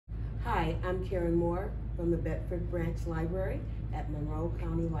Hi, I'm Karen Moore from the Bedford Branch Library at Monroe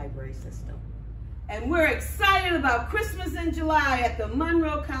County Library System. And we're excited about Christmas in July at the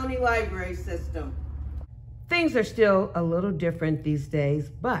Monroe County Library System. Things are still a little different these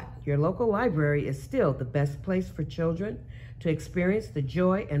days, but your local library is still the best place for children to experience the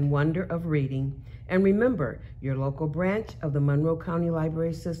joy and wonder of reading. And remember, your local branch of the Monroe County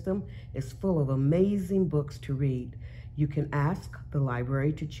Library System is full of amazing books to read. You can ask the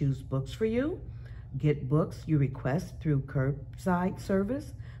library to choose books for you, get books you request through curbside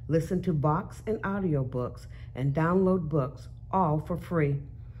service, listen to box and audio books, and download books, all for free.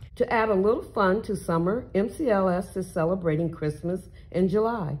 To add a little fun to summer, MCLS is celebrating Christmas in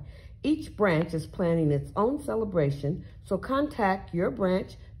July. Each branch is planning its own celebration, so contact your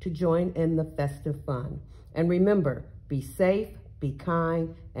branch to join in the festive fun. And remember, be safe, be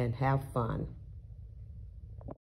kind, and have fun.